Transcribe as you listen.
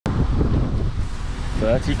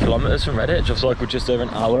30 kilometers from Redditch. I've cycled just over an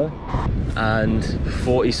hour and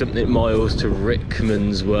 40 something miles to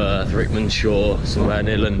Rickmanshaw, somewhere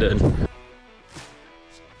near London.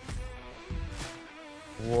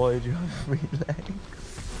 Why do you have 3 legs?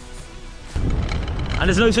 And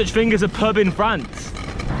there's no such thing as a pub in France.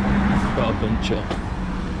 Got a buncher.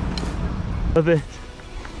 Love it.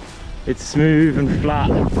 It's smooth and flat.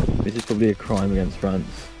 This is probably a crime against France.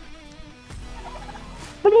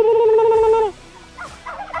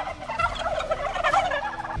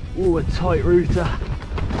 Ooh, a tight router,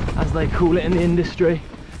 as they call it in the industry.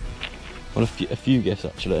 Well, a few gifts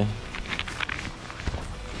actually.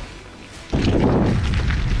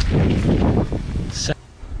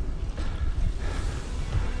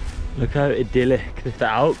 Look how idyllic the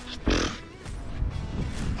Alps.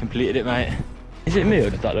 Completed it, mate. Is it me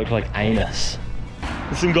or does that look like anus?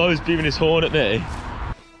 There's some guy who's beaming his horn at me.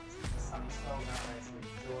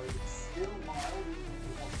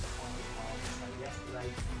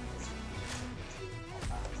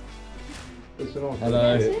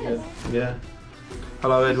 Hello. Yeah.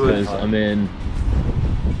 Hello, Edward. I'm in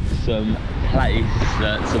some place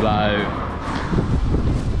that's about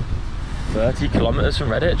 30 kilometers from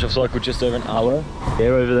Redditch. I've cycled just over an hour.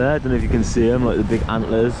 Here over there, I don't know if you can see them, like the big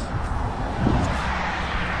antlers.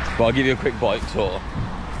 But I'll give you a quick bike tour.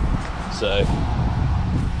 So,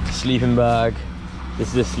 sleeping bag. This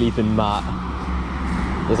is a sleeping mat.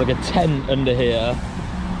 There's like a tent under here.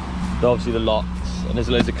 Obviously the locks, and there's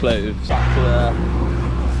loads of clothes. Back to there.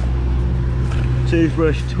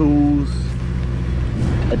 Toothbrush, tools,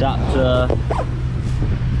 adapter,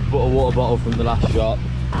 bought a water bottle from the last shop,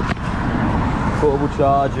 portable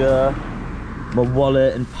charger, my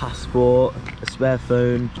wallet and passport, a spare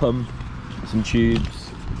phone, pump, some tubes,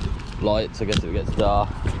 lights, I guess if it gets dark.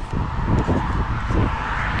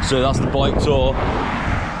 So that's the bike tour. 2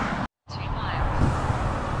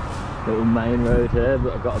 miles. Little main road here,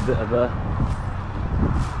 but I've got a bit of a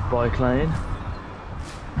bike lane.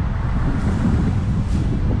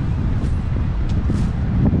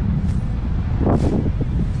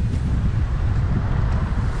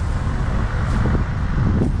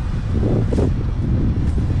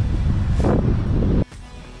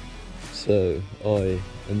 So I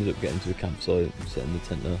ended up getting to the campsite and setting the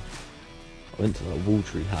tent there. I went to that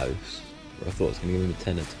Wooltree house where I thought I was going to give him a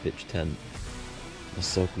tenner to pitch tent. I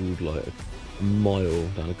cycled like a mile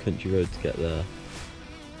down a country road to get there.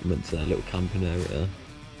 I went to that little camping area and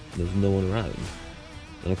there was no one around.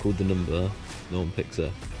 Then I called the number, no one picks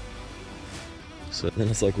up. So then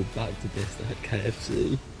I cycled back to this, they had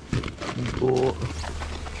KFC and bought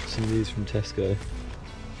some of these from Tesco.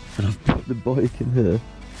 And I've put the bike in here.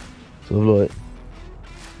 So I've like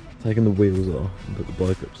taken the wheels off and put the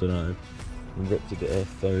bike upside down and ripped a bit of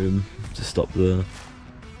foam to stop the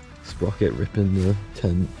sprocket ripping the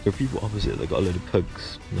tent. There are people opposite, they got a load of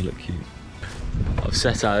pugs and they look cute. I've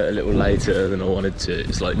set out a little later than I wanted to.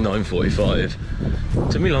 It's like 9:45. It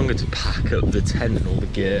took me longer to pack up the tent and all the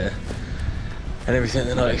gear and everything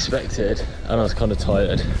than I expected, and I was kind of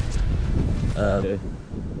tired. Then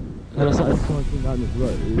I started cycling down this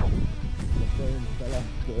road.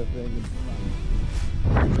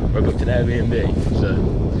 I booked an Airbnb, so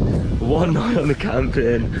one night on the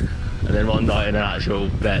camping and then one night in an actual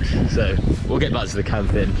bed. So we'll get back to the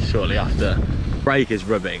camping shortly after. Brake is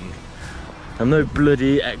rubbing. I'm no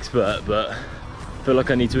bloody expert, but I feel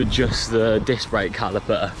like I need to adjust the disc brake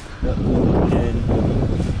caliper.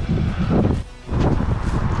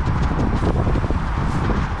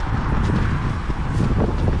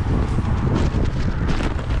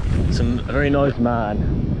 A very nice man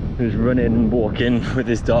who's running and walking with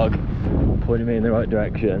his dog, pointing me in the right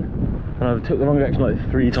direction, and I took the wrong direction like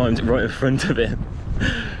 3 times right in front of him,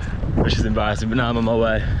 which is embarrassing, but now I'm on my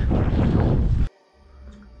way.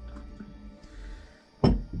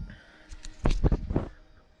 I'm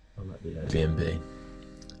at the Airbnb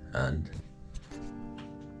and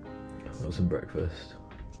I've got some breakfast.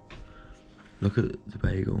 Look at the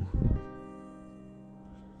bagel.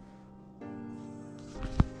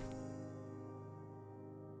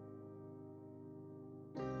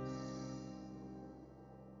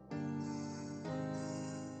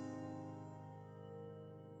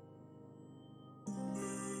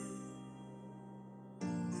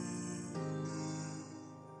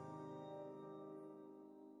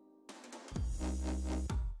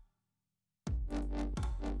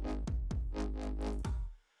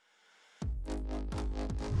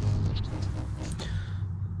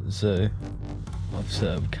 So I've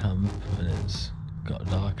set up camp and it's got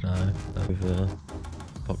dark now. We've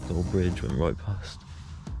popped the whole bridge, went right past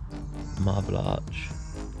Marble Arch.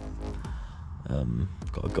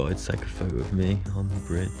 I've got a guide to take a photo of me on the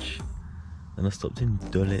bridge. Then I stopped in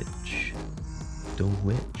Dulwich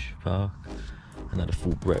Park and had a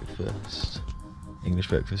full breakfast. English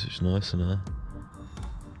breakfast, which was nice, and a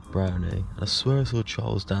brownie. And I swear I saw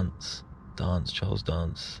Charles Dance,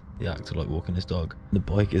 the actor, like walking his dog. The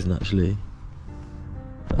bike isn't actually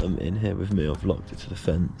in here with me. I've locked it to the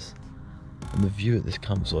fence. And the view at this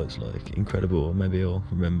campsite's like incredible. Maybe I'll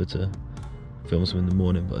remember to film some in the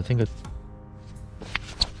morning, but I think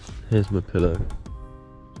here's my pillow.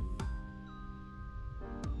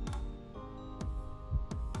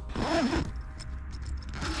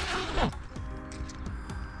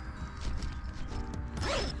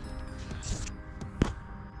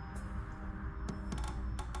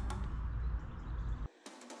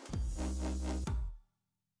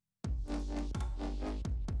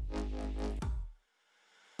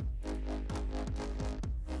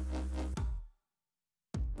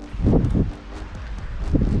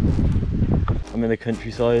 I'm in the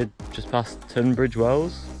countryside just past Tunbridge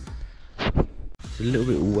Wells. It's a little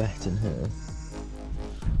bit wet in here.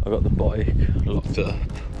 I got the bike locked up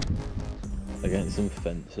against some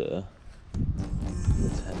fence here. The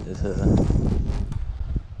tent is here.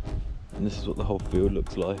 And this is what the whole field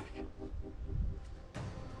looks like.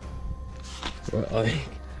 Right, I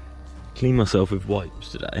cleaned myself with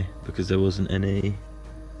wipes today because there wasn't any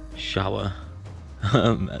shower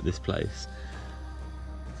at this place.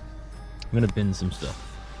 I'm gonna bin some stuff,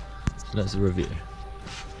 so let's review.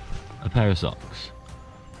 A pair of socks,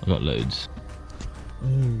 I got loads.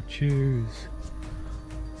 Oh, cheers.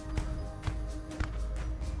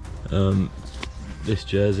 This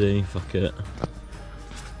jersey, fuck it.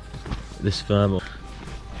 This thermal.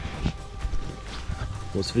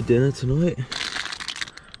 What's for dinner tonight?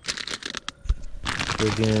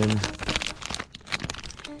 Friggin'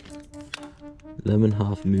 lemon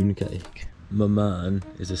half moon cake. My man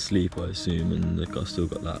is asleep, I assume, and I've still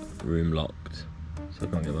got that room locked, so I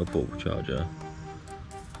can't get my portable charger.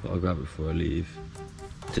 But I'll grab it before I leave.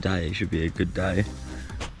 Today should be a good day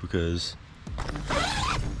because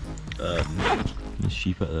there's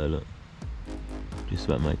sheep out there. Look, just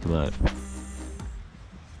about to make them out.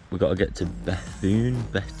 We got to get to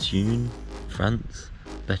Bethune, France.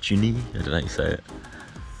 Bethune, I don't know how you say it.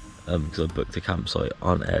 Because I booked a campsite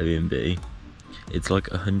on Airbnb. It's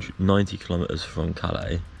like 190 kilometers from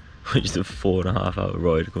Calais, which is a 4.5 hour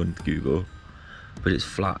ride according to Google. But it's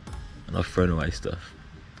flat, and I've thrown away stuff,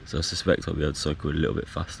 so I suspect I'll be able to cycle a little bit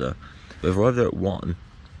faster. We've arrived there at 1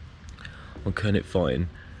 on Cunit Fine.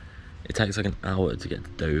 It takes like an hour to get to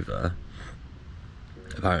Dover.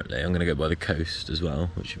 Apparently, I'm gonna go by the coast as well,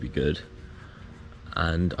 which should be good.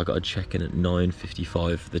 And I got to check in at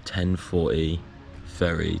 9:55 for the 10:40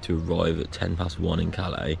 ferry to arrive at 1:10 in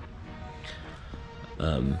Calais.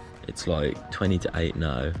 It's like 20 to 8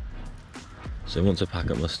 now, so once I pack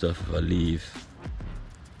up my stuff, if I leave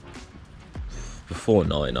before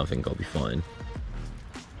 9, I think I'll be fine.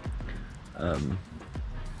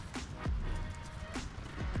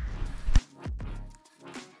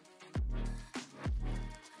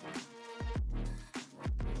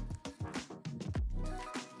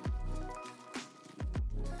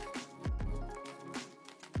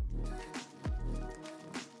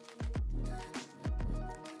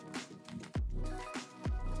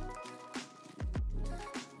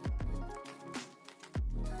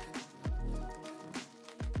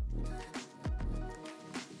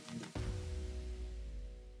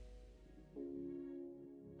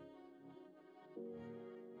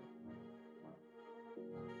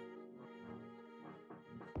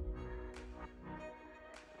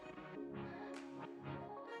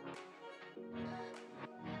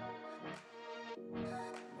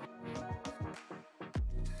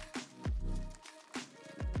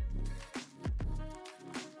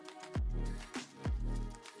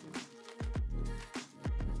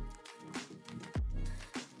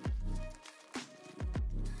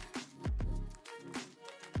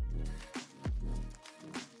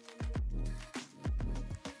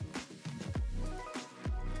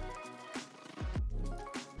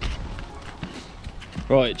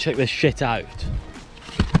 Right, check this shit out.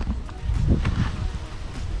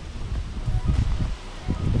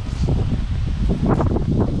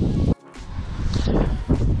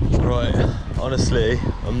 Right, honestly,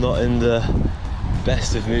 I'm not in the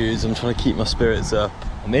best of moods. I'm trying to keep my spirits up.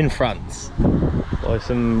 I'm in France by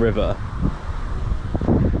some river.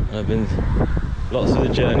 And I've been, lots of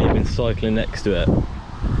the journey, I've been cycling next to it.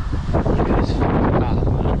 It's flat,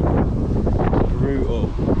 man.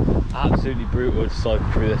 Brutal. Absolutely brutal to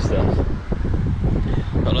cycle through this stuff.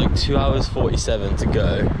 Got like 2 hours 47 to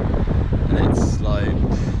go, and it's like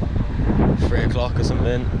 3 o'clock or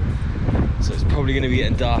something. So it's probably going to be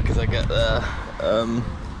getting dark as I get there.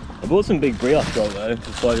 I bought some big brioche roll though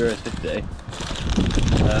for €5.50.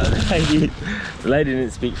 The lady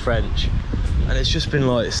didn't speak French, and it's just been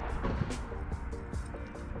like.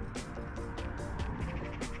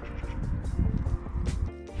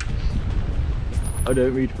 I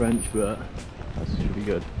don't read French, but that should be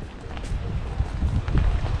good.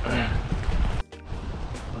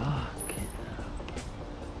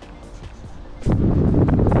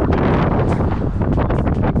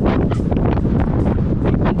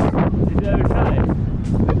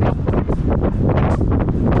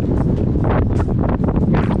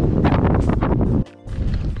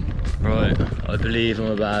 I believe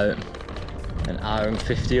I'm about an hour and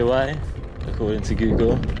 50 away, according to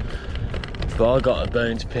Google. But I got a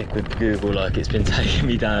bone to pick with Google, like it's been taking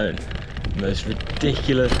me down the most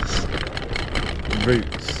ridiculous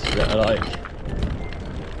routes that are like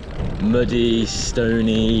muddy,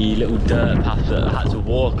 stony, little dirt paths that I had to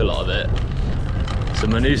walk a lot of it. So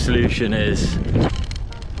my new solution is,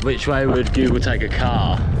 which way would Google take a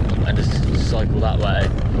car? And just cycle that way.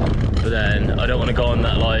 But then I don't want to go on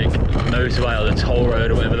that like motorway or the toll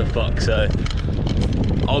road or whatever the fuck, so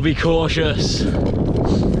I'll be cautious.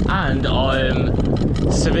 And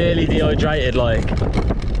I'm severely dehydrated, like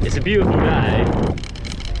it's a beautiful day,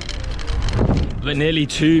 but nearly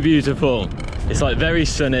too beautiful. It's like very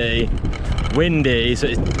sunny, windy, so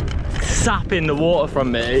it's sapping the water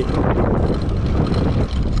from me.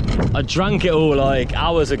 I drank it all like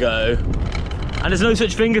hours ago, and there's no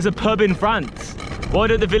such thing as a pub in France. Why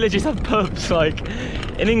don't the villages have pubs? Like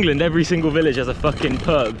in England, every single village has a fucking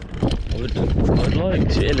pub. I would like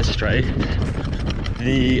to illustrate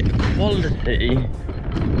the quality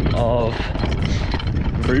of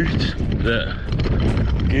route that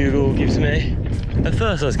Google gives me. At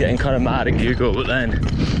first I was getting kind of mad at Google, but then,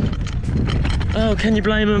 oh, can you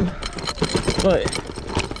blame them? Like,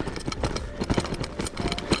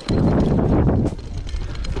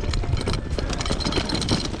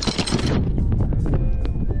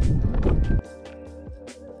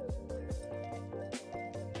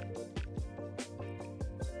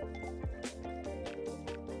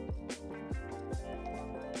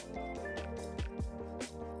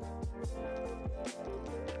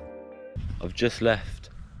 I've just left,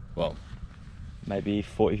 well, maybe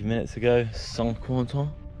 40 minutes ago, Saint-Quentin,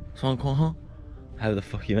 how the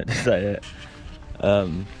fuck you meant to say it.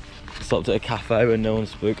 Stopped at a cafe where no one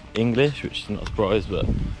spoke English, which is not a surprise, but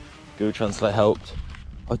Google Translate helped.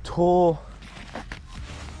 I tore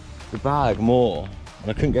the bag more, and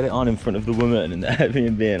I couldn't get it on in front of the woman in the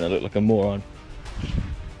Airbnb, and I looked like a moron.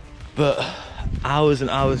 But hours and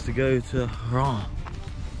hours to go to Rouen.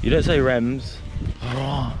 You don't say Rems,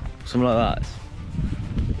 Rouen. Something like that. It's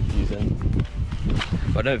confusing.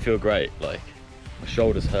 But I don't feel great, like my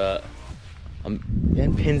shoulders hurt. I'm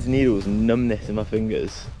getting pins and needles and numbness in my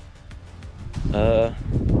fingers.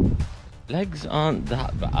 Legs aren't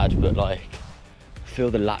that bad, but like I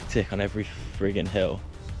feel the lactic on every friggin' hill.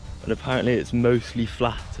 And apparently it's mostly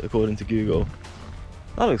flat according to Google.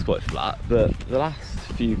 That looks quite flat, but the last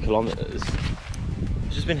few kilometers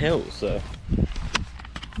it's just been hills, so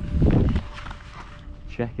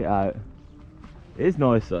check it out. It is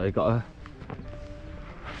nice though, you gotta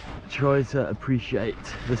try to appreciate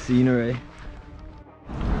the scenery.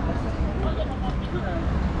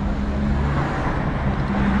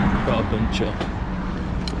 Got a bunch up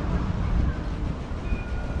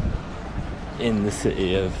in the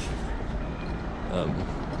city of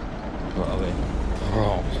where are we?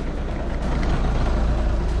 Reims.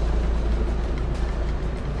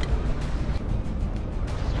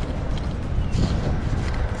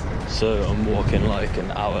 So I'm walking like an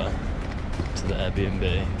hour to the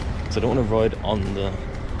Airbnb, so I don't want to ride on the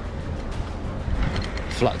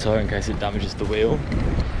flat tire in case it damages the wheel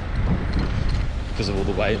because of all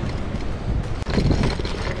the weight.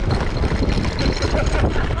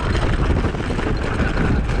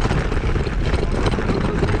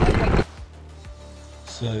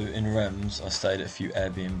 So in Reims I stayed at a few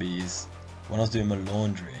Airbnbs. When I was doing my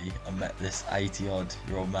laundry I met this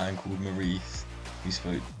 80-odd-year-old man called Maurice, who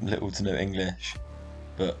spoke little to no English,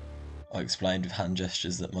 but I explained with hand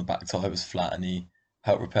gestures that my back tyre was flat and he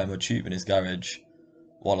helped repair my tube in his garage.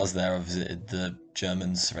 While I was there I visited the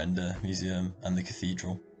German Surrender Museum and the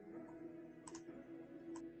cathedral.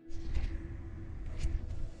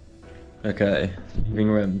 Okay,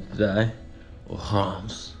 leaving Reims today, or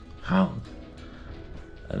Reims, and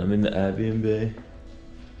I'm in the Airbnb.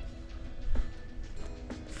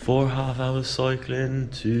 4.5 hours cycling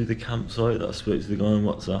to the campsite that I spoke to the guy on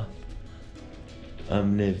WhatsApp.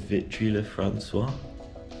 I'm near Vitry-le-François.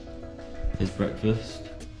 is breakfast.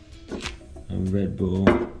 A Red Bull,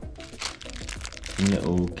 a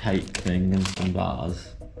little cake thing and some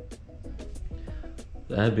bars.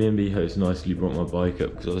 The Airbnb host nicely brought my bike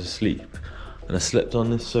up because I was asleep and I slept on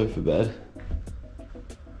this sofa bed.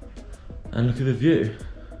 And look at the view.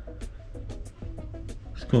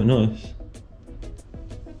 It's quite nice.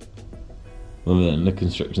 Other than the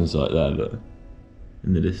construction site there, look,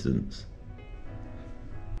 in the distance.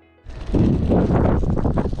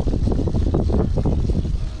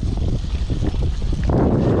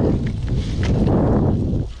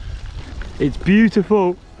 It's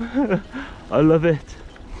beautiful. I love it.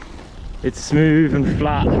 It's smooth and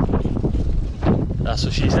flat. That's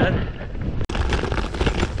what she said.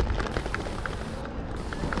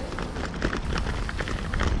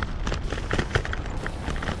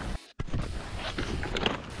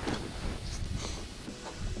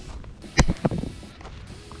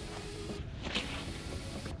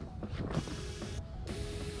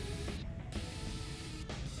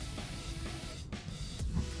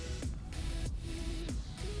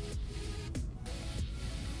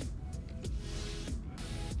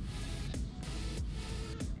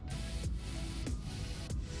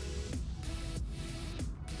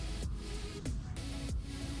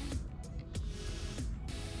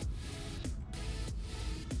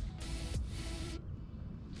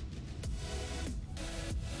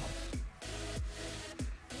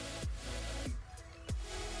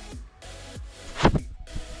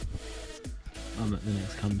 I'm at the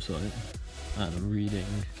next campsite and I'm reading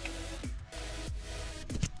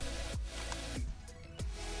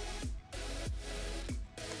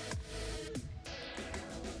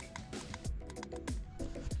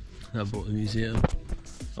I bought the museum.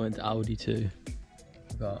 I went to Aldi too.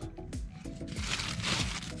 Got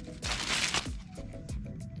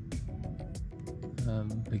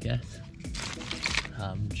baguette,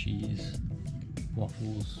 ham, cheese,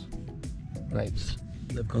 waffles, grapes.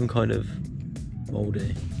 They've gone kind of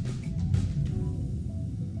mouldy.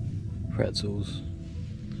 Pretzels.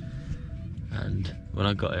 And when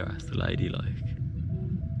I got here, I asked the lady like,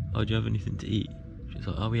 "Oh, do you have anything to eat?" She's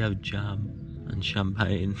like, "Oh, we have jam and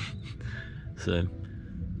champagne." So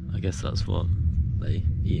I guess that's what they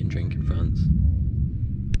eat and drink in France.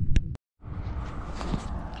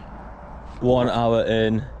 1 hour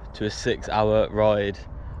in to a 6-hour ride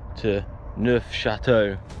to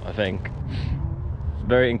Neufchâteau, I think.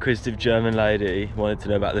 Very inquisitive German lady wanted to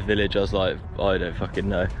know about the village. I was like, I don't fucking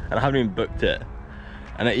know. And I haven't even booked it.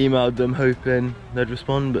 And I emailed them hoping they'd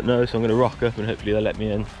respond, but no, so I'm gonna rock up and hopefully they'll let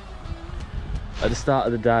me in. At the start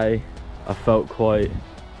of the day, I felt quite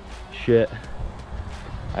shit.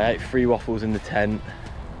 I ate 3 waffles in the tent,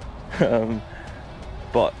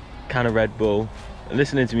 but can of Red Bull. And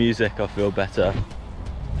listening to music, I feel better.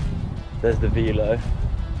 There's the velo.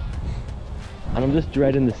 And I'm just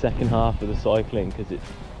dreading the second half of the cycling because it's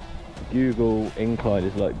Google incline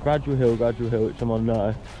is like gradual hill, which I'm on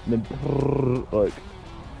now, and then like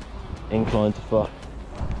incline to fuck.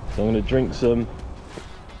 So I'm gonna drink some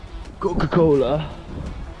Coca-Cola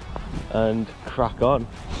and crack on.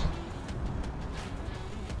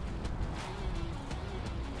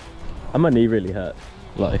 And my knee really hurt,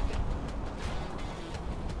 like.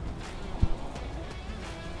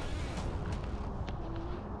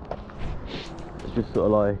 It's just sort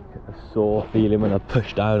of like a sore feeling when I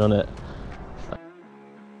push down on it.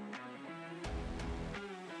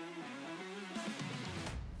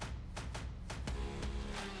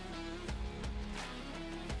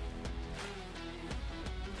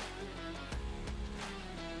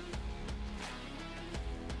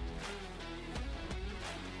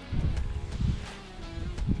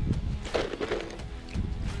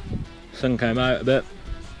 Sun came out a bit.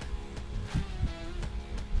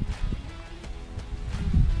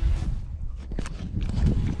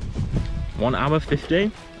 One hour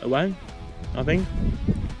 50 away, I think.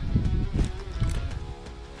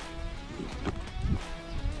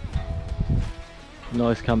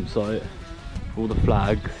 Nice campsite, all the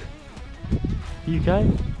flags. UK?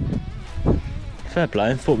 Fair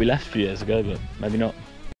play, thought we left a few years ago, but maybe not.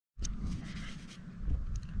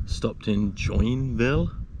 Stopped in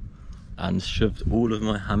Joinville and shoved all of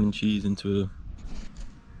my ham and cheese into a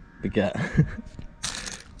baguette.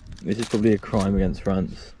 This is probably a crime against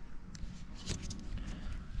France.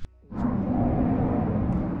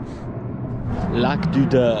 Lac du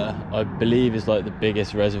Dour, I believe, is like the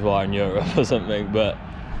biggest reservoir in Europe or something, but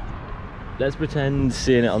let's pretend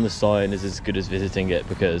seeing it on the sign is as good as visiting it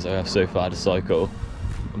because I have so far to cycle.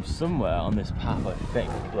 I'm somewhere on this path, I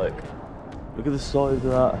think. Like, look at the size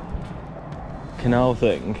of that canal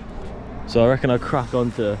thing. So I reckon I crack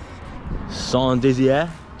on to Saint-Dizier,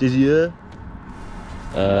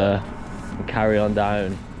 and carry on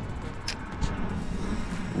down.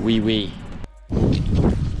 Wee.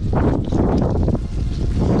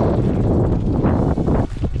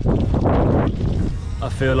 I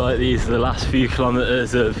feel like these are the last few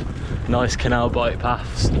kilometres of nice canal bike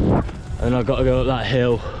paths, and I've got to go up that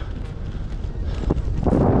hill.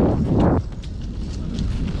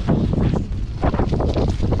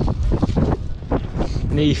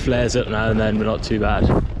 Knee flares up now and then, but not too bad.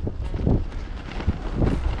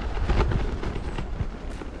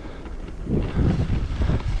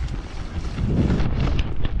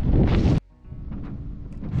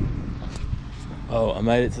 Oh, I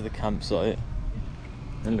made it to the campsite.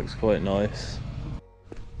 It looks quite nice.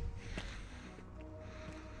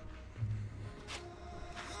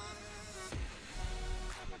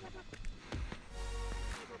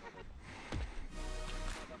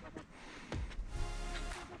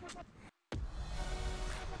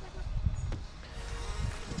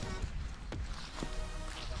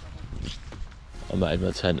 I made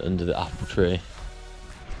my tent under the apple tree.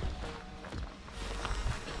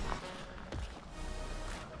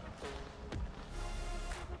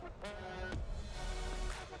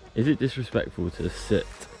 Is it disrespectful to sit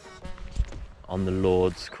on the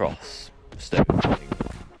Lord's cross stone thing?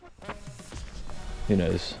 Who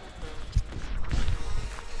knows?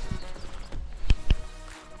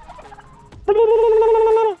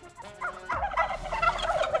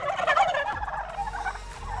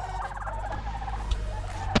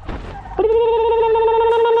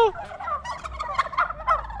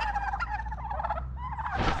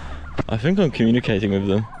 I think I'm communicating with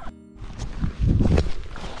them.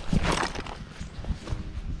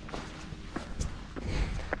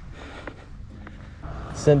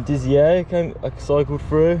 Saint-Dizier, I cycled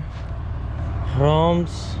through.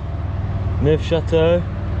 Reims, Neufchâteau.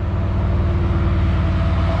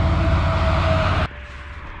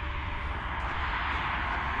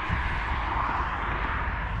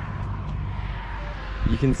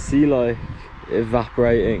 You can see like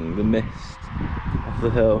evaporating the mist off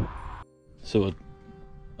the hill. So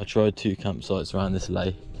I tried 2 campsites around this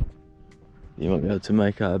lake. You might be able to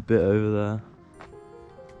make out a bit over there.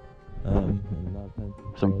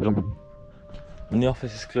 And the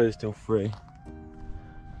office is closed till 3.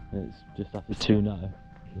 It's just after 2 now.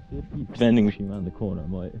 There's a pizza vending machine around the corner. I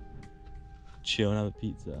might chill and have a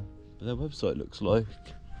pizza. But their website looks like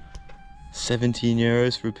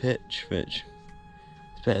 €17 for a pitch, which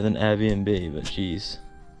is better than Airbnb, but geez.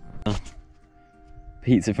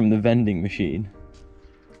 Pizza from the vending machine.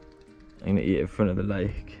 I'm gonna eat it in front of the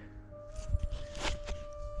lake.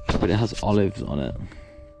 But it has olives on it.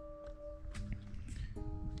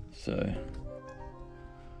 So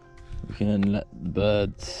we can let the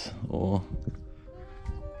birds or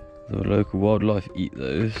the local wildlife eat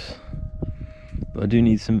those. But I do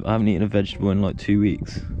need some. I haven't eaten a vegetable in like 2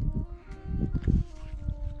 weeks.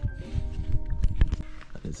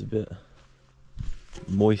 And it's a bit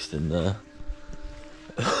moist in there.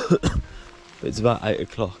 But it's about 8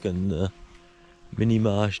 o'clock and the mini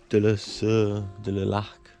marche de la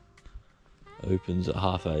Lac opens at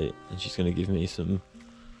 8:30, and she's going to give me some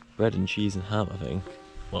bread and cheese and ham, I think.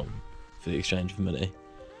 Well, for the exchange of money.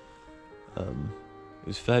 It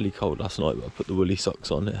was fairly cold last night, but I put the woolly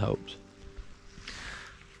socks on, it helped.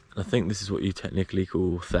 And I think this is what you technically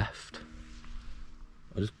call theft.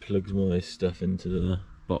 I just plugged my stuff into the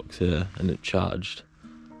box here and it charged.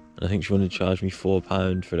 And I think she wanted to charge me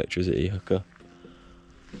 £4 for electricity hookup.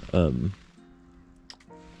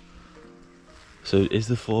 So is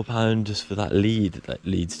the £4 just for that lead that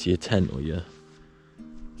leads to your tent or your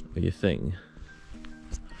thing?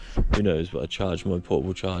 Who knows, but I charged my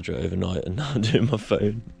portable charger overnight and now I'm doing my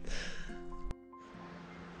phone.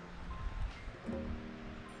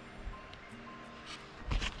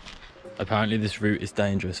 Apparently this route is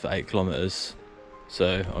dangerous for 8 kilometres,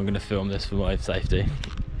 so I'm going to film this for my safety.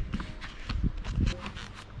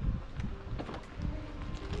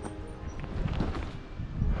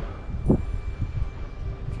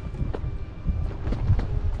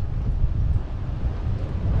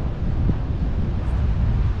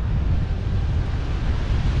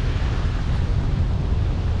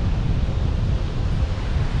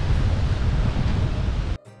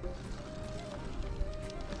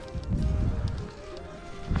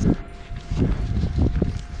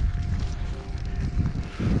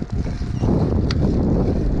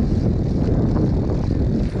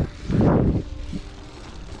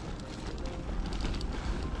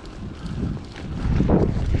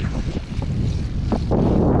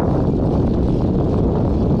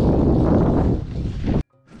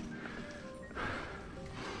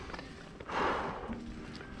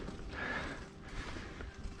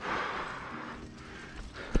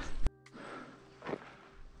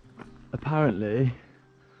 apparently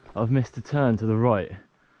I've missed a turn to the right.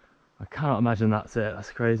 I cannot imagine that's it, that's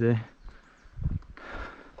crazy.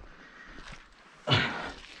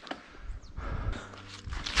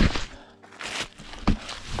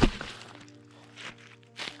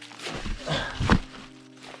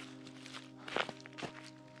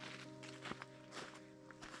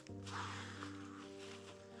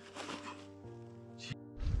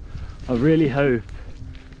 I really hope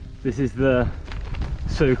this is the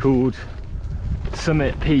so-called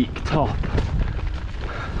summit peak top,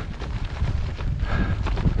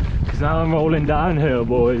 because now I'm rolling downhill,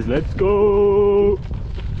 boys. Let's go.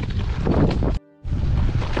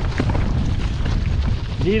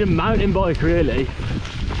 Need a mountain bike really.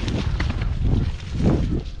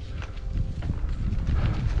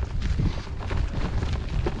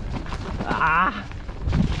 Ah,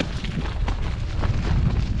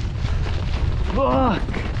 fuck.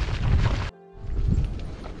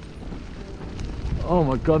 Oh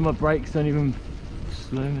my god, my brakes don't even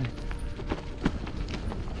slow me.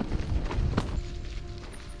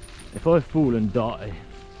 If I fall and die,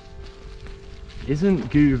 isn't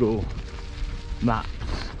Google Maps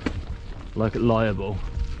like liable?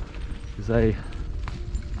 Because they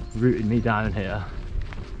routed me down here.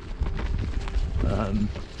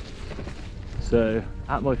 So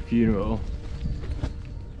at my funeral,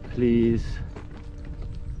 please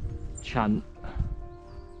chant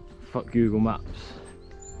 "fuck Google Maps."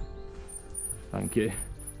 Thank you.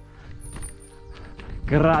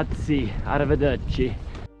 Grazie. Arrivederci.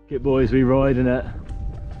 Get boys, we riding it.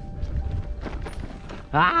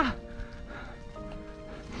 Ah!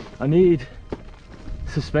 I need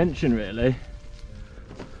suspension really.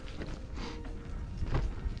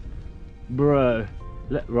 Bro,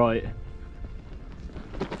 right.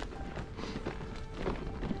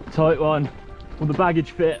 Tight one. Will the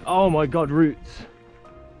baggage fit? Oh my god, roots.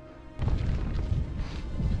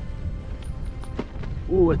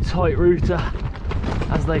 Ooh, a tight router,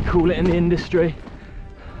 as they call it in the industry.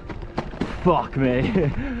 Fuck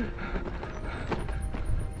me.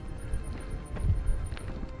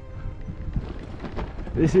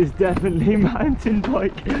 This is definitely mountain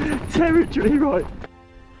bike territory, right?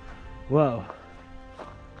 Well,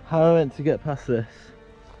 how I meant to get past this?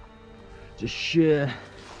 Just sheer.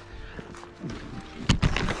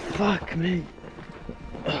 Fuck me.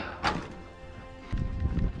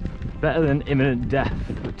 Better than imminent death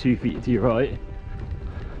with 2 feet to your right.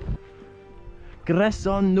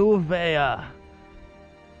 Gresson Novea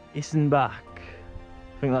Issenbach.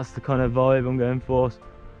 I think that's the kind of vibe I'm going for,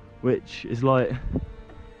 which is like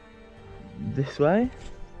this way.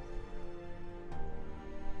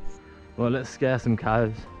 Well, let's scare some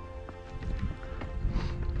cows.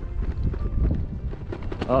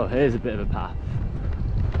 Oh, here's a bit of a path.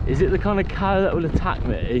 Is it the kind of cow that will attack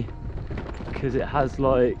me because it has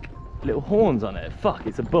like little horns on it? Fuck,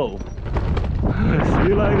 it's a bull. See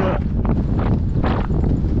you later.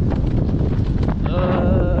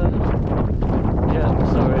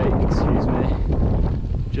 Yeah, sorry, excuse me.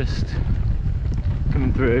 Just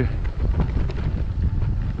coming through.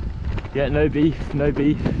 Yeah, no beef, no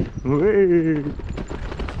beef. Whee!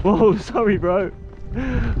 Whoa, sorry bro.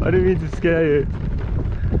 I didn't mean to scare you.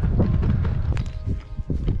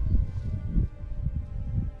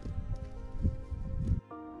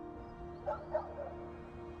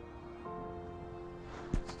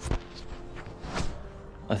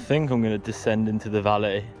 I think I'm going to descend into the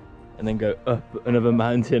valley and then go up another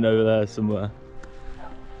mountain over there somewhere.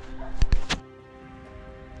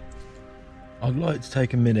 I'd like to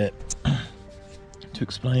take a minute to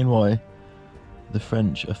explain why the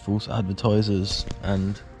French are false advertisers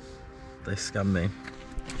and they scam me.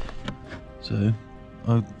 So,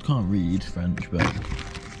 I can't read French, but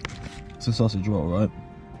it's a sausage roll, right?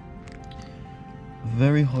 A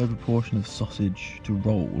very high proportion of sausage to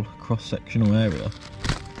roll cross-sectional area.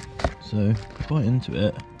 So, bite into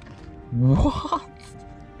it. What?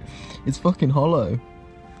 It's fucking hollow.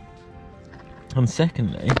 And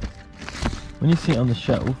secondly, when you see it on the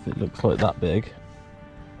shelf, it looks like that big.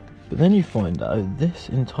 But then you find out this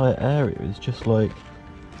entire area is just like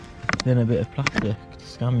in a bit of plastic to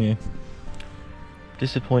scam you.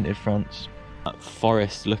 Disappointed, France. That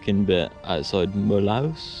forest looking bit outside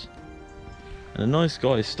Mulhouse. And a nice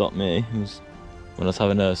guy stopped me when I was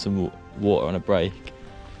having some water on a break.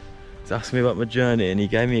 He's asked me about my journey and he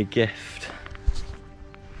gave me a gift.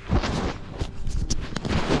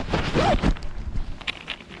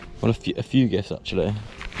 Well, a few gifts actually.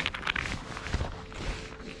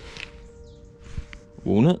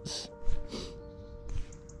 Walnuts?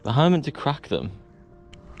 But how am I meant to crack them?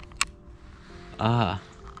 Ah.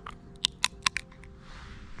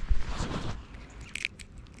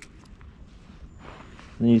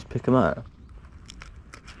 and you just pick them out.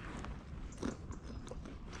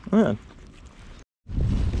 Yeah.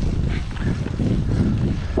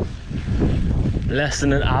 Less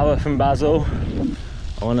than an hour from Basel,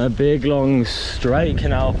 on a big long straight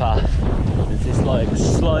canal path. There's this like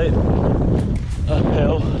slight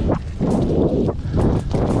uphill.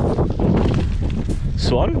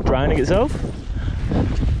 Swan drowning itself.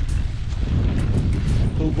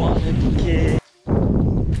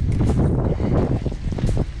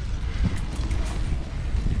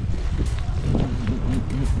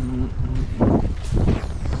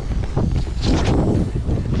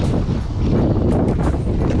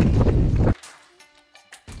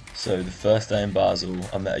 So the first day in Basel,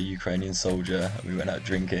 I met a Ukrainian soldier and we went out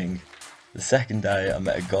drinking. The second day, I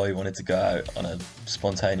met a guy who wanted to go out on a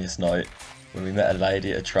spontaneous night when we met a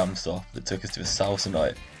lady at a tram stop that took us to a salsa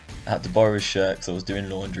night. I had to borrow his shirt because I was doing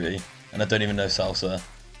laundry and I don't even know salsa.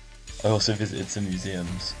 I also visited some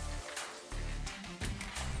museums.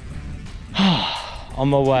 On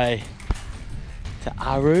my way to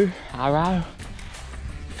Arau,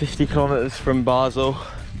 50 kilometers from Basel.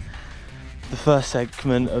 The first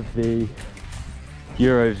segment of the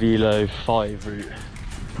Eurovelo 5 route.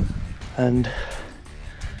 And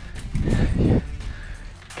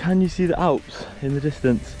can you see the Alps in the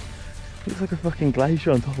distance? Looks like a fucking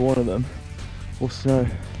glacier on top of one of them, or snow.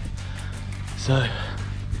 So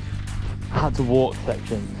I had to walk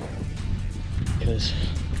sections because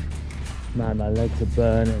man, my legs are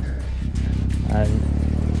burning, and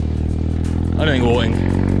I don't think walking.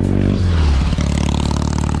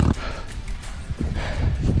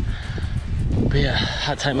 But yeah, I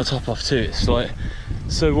had to take my top off too. It's like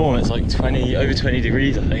so warm, it's like over 20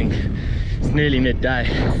 degrees I think. It's nearly midday.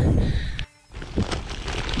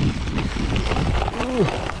 Ooh.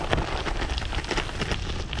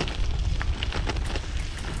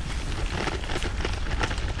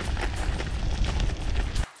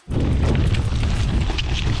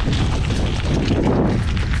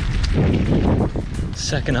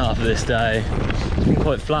 Second half of this day, it's been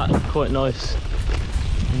quite flat, quite nice,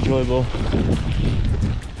 enjoyable,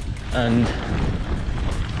 and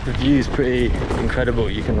the view's pretty incredible.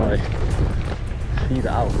 You can like see the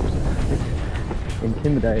Alps. It's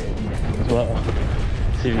intimidating as well.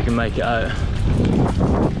 See if you can make it out.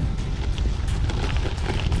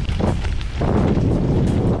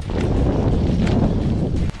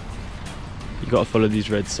 You got to follow these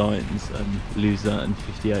red signs and lose that in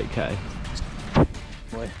 58k.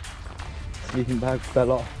 My sleeping bag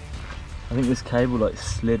fell off. I think this cable like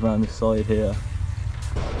slid around the side here.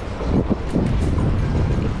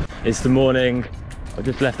 It's the morning. I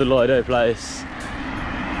just left the Lido place.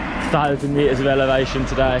 1,000 meters of elevation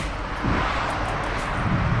today.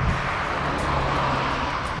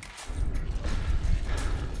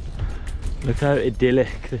 Look how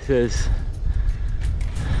idyllic this is.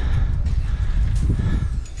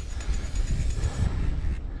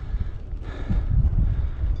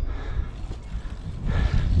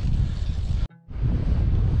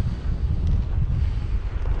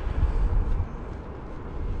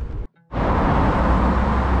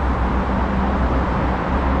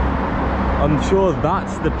 I'm sure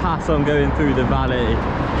that's the pass I'm going through the valley.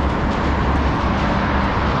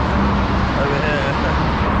 Over here.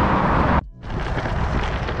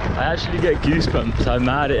 I actually get goosebumps how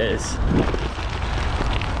mad it is.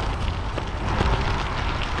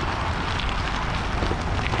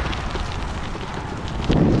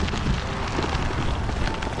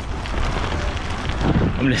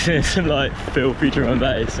 I'm listening to like filthy drum and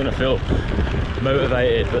bass and I feel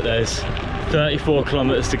motivated, but there's 34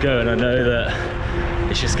 kilometers to go and I know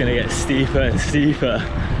that it's just going to get steeper and steeper.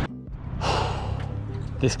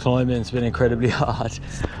 This climbing's been incredibly hard.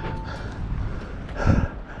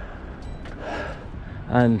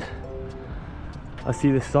 And I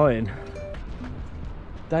see this sign,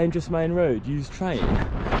 dangerous main road, use train.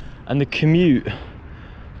 And the commute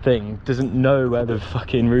thing doesn't know where the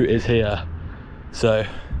fucking route is here. So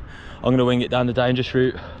I'm going to wing it down the dangerous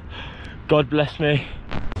route. God bless me.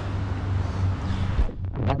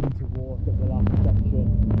 Having to walk up the last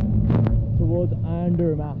section towards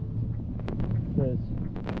Andermatt because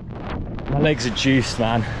my legs are juiced,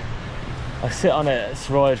 man. I sit on it, it's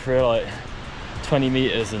ride for like 20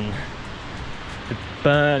 meters and the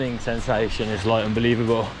burning sensation is like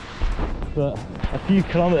unbelievable. But a few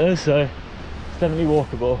kilometers, so it's definitely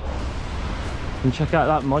walkable. And check out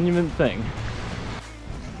that monument thing.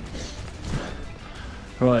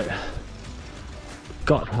 Right,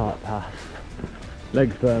 Gotthard Pass.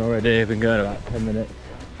 Legs burn already, I've been going about 10 minutes,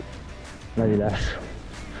 maybe less.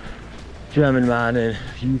 German man in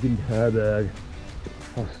Jugendherberg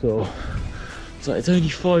Hostel, It's like, it's only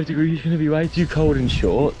 5 degrees, you're gonna be way too cold in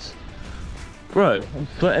shorts. Bro, I'm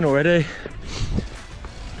sweating already.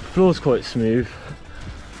 Floor's quite smooth.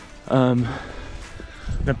 And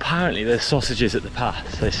apparently there's sausages at the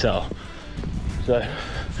pass they sell. So,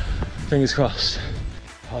 fingers crossed.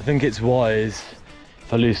 I think it's wise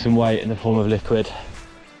if I lose some weight in the form of liquid.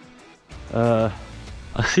 I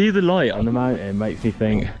see the light on the mountain, makes me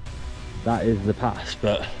think that is the pass,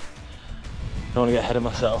 but I don't want to get ahead of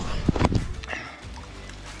myself.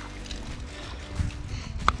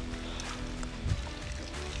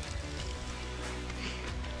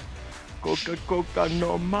 Coca-Cola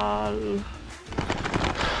normal.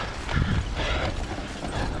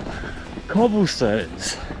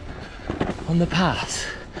 Cobblestones on the pass.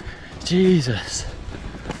 Jesus.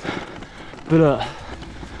 But a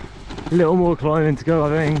little more climbing to go, I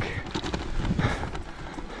think.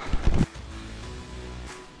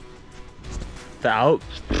 The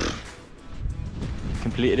Alps.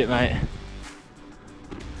 Completed it, mate.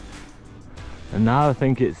 And now I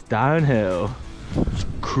think it's downhill.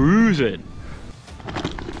 Cruising.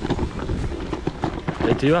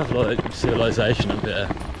 They do have like civilization up here.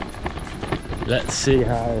 Let's see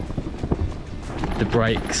how the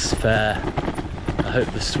brakes fare. I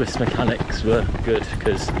hope the Swiss mechanics were good,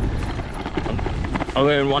 because I'm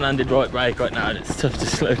wearing one-handed right brake right now and it's tough to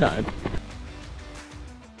slow down.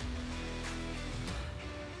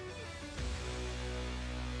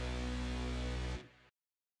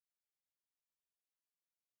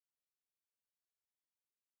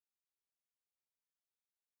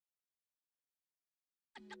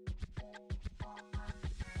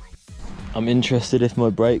 I'm interested if my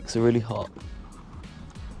brakes are really hot,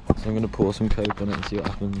 so I'm going to pour some Coke on it and see what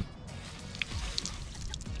happens.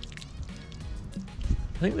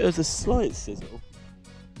 I think there's a slight sizzle.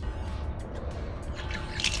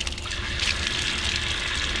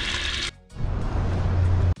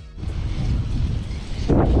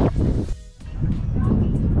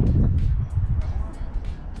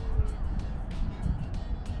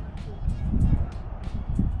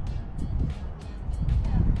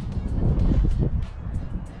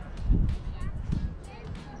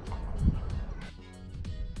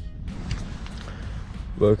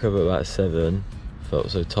 Woke up at about 7,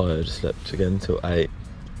 felt so tired, slept again till 8.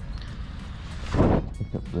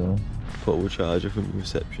 Pick up the portable charger from the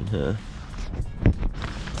reception here.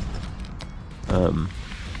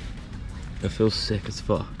 I feel sick as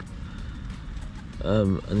fuck.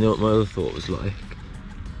 And you know what my other thought was like?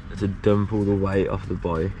 To dump all the weight off the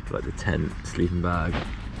bike, like the tent, sleeping bag,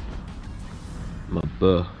 my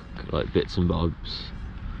book, like bits and bobs.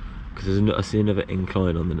 Because I see another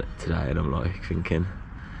incline on the net today and I'm like thinking,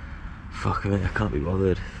 fuck, I can't be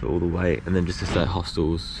bothered for all the weight. And then just to stay at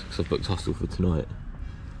hostels, because I've booked hostel for tonight.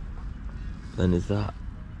 Then is that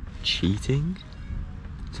cheating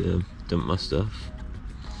to dump my stuff?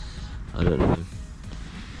 I don't know.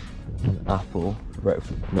 An apple for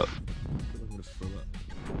breakfast. No.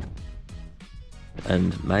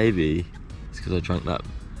 And maybe it's because I drank that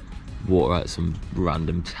water out some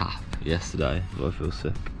random tap yesterday, so I feel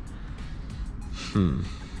sick.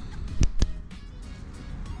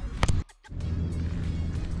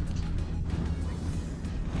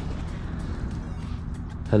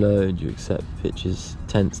 Hello, do you accept pitches,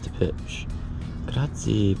 tents to pitch?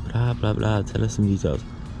 Grazie, blah blah blah, tell us some details.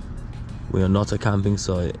 We are not a camping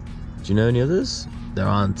site. Do you know any others? There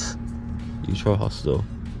aren't. You try hostel.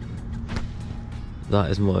 That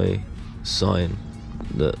is my sign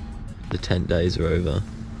that the tent days are over.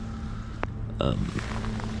 I'm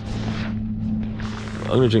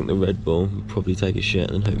gonna drink the Red Bull, probably take a shit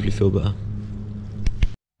and hopefully feel better.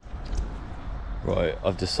 Right,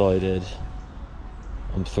 I've decided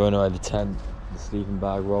I'm throwing away the tent, the sleeping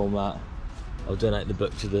bag, roll mat. I'll donate the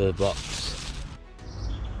book to the box.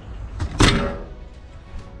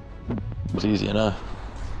 It's easier now.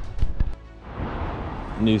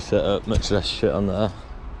 New setup, much less shit on there.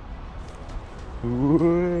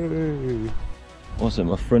 Whoa. Also,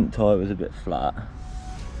 my front tyre was a bit flat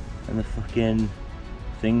and the fucking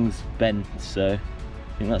thing's bent, so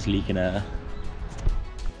I think that's leaking air.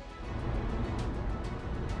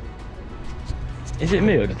 Is it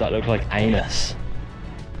me or does that look like anus?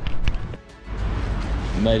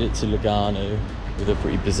 Made it to Bergamo with a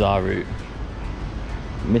pretty bizarre route.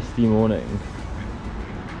 Misty morning.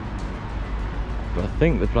 But I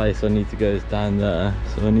think the place I need to go is down there,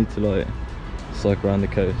 so I need to like cycle around the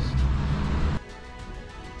coast.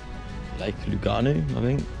 Lake Lugano, I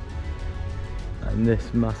think. And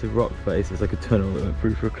this massive rock face is like a tunnel that went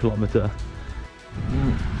through for a kilometre.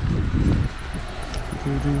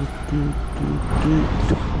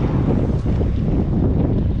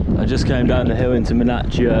 I just came down the hill into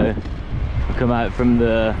Minaccio. Come out from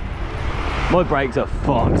the... My brakes are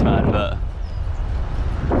fucked, man, but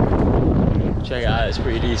check it out, it's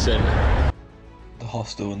pretty decent. The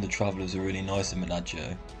hostel and the travellers are really nice in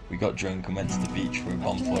Minaccio. We got drunk and went to the beach for a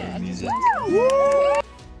bonfire and music.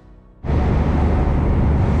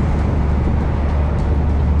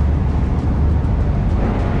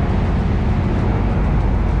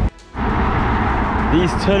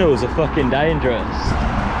 These tunnels are fucking dangerous.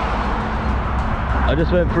 I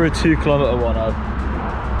just went for a 2 kilometre one. I've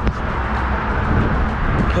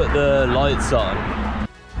put the lights on.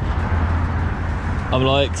 I'm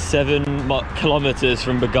like 7 kilometres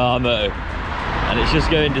from Bergamo and it's just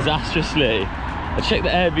going disastrously. I checked the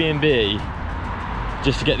Airbnb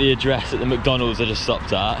just to get the address at the McDonald's I just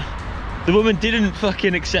stopped at. The woman didn't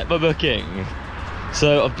fucking accept my booking.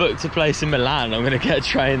 So I've booked a place in Milan. I'm gonna get a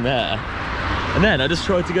train there. And then I just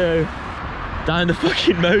tried to go down the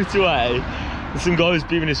fucking motorway and some guy was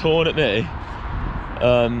beeping his horn at me.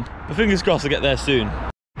 But fingers crossed I'll get there soon.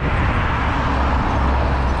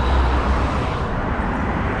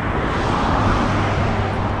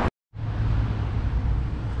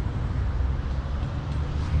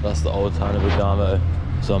 That's the old town of Bergamo.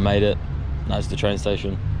 So I made it. Now it's the train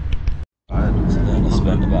station. So then I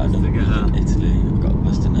spent about another week in Italy. I got a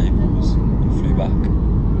bus to Naples and flew back.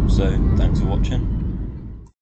 So thanks for watching.